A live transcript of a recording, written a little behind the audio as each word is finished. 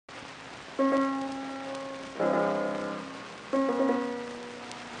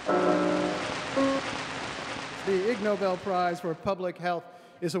Nobel Prize for Public Health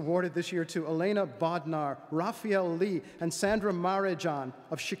is awarded this year to Elena Bodnar, Raphael Lee, and Sandra Marejan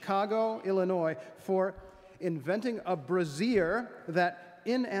of Chicago, Illinois, for inventing a brassiere that,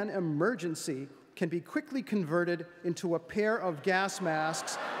 in an emergency, can be quickly converted into a pair of gas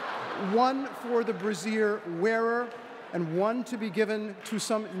masks, one for the brassiere wearer and one to be given to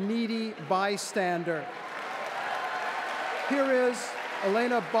some needy bystander. Here is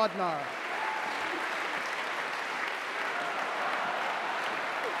Elena Bodnar.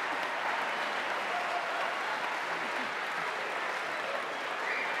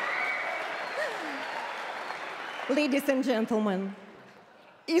 Ladies and gentlemen,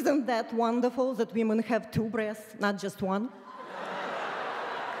 isn't that wonderful that women have two breasts, not just one?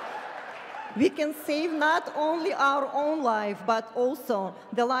 We can save not only our own life, but also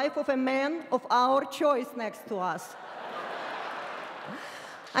the life of a man of our choice next to us.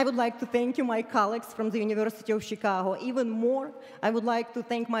 I would like to thank you, my colleagues from the University of Chicago. Even more, I would like to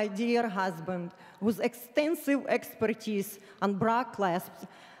thank my dear husband, whose extensive expertise on bra clasps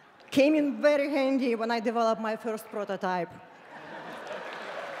came in very handy when I developed my first prototype.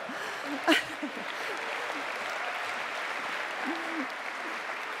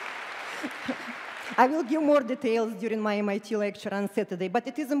 I will give more details during my MIT lecture on Saturday, but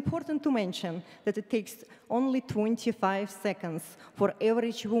it is important to mention that it takes only 25 seconds for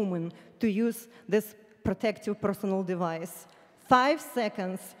average woman to use this protective personal device. 5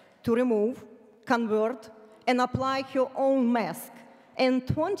 seconds to remove, convert, and apply her own mask, and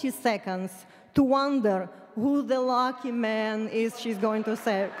 20 seconds to wonder who the lucky man is she's going to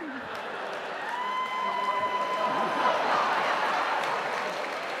save.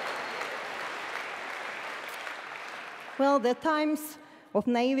 Well, the times of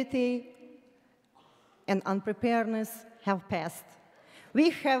naivety and unpreparedness have passed. We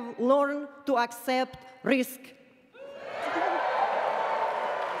have learned to accept risk.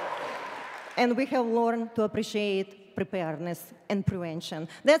 And we have learned to appreciate preparedness and prevention.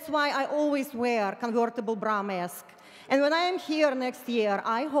 That's why I always wear convertible bra mask. And when I am here next year,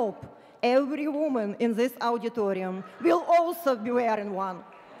 I hope every woman in this auditorium will also be wearing one.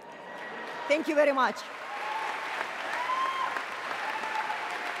 Thank you very much.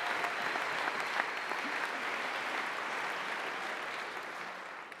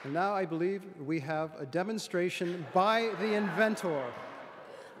 And now I believe we have a demonstration by the inventor.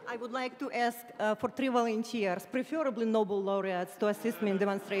 I would like to ask for 3 volunteers, preferably Nobel laureates, to assist me in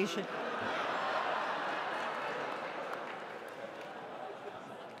demonstration.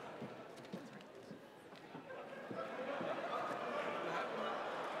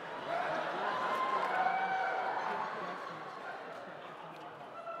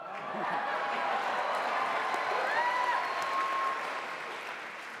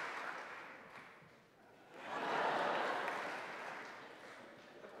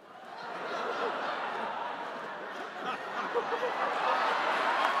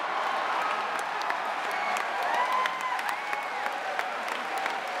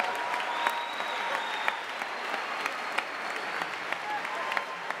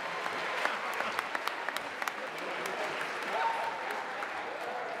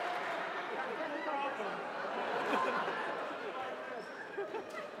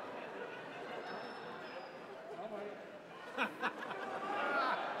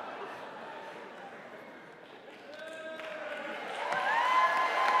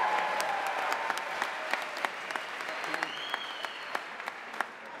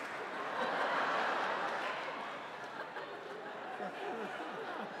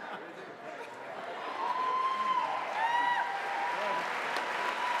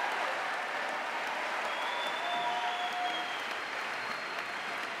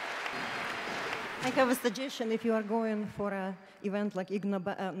 I have a suggestion. If you are going for an event like Ig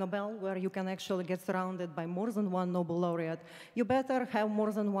Nobel, where you can actually get surrounded by more than one Nobel laureate, you better have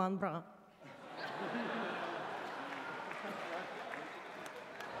more than one bra.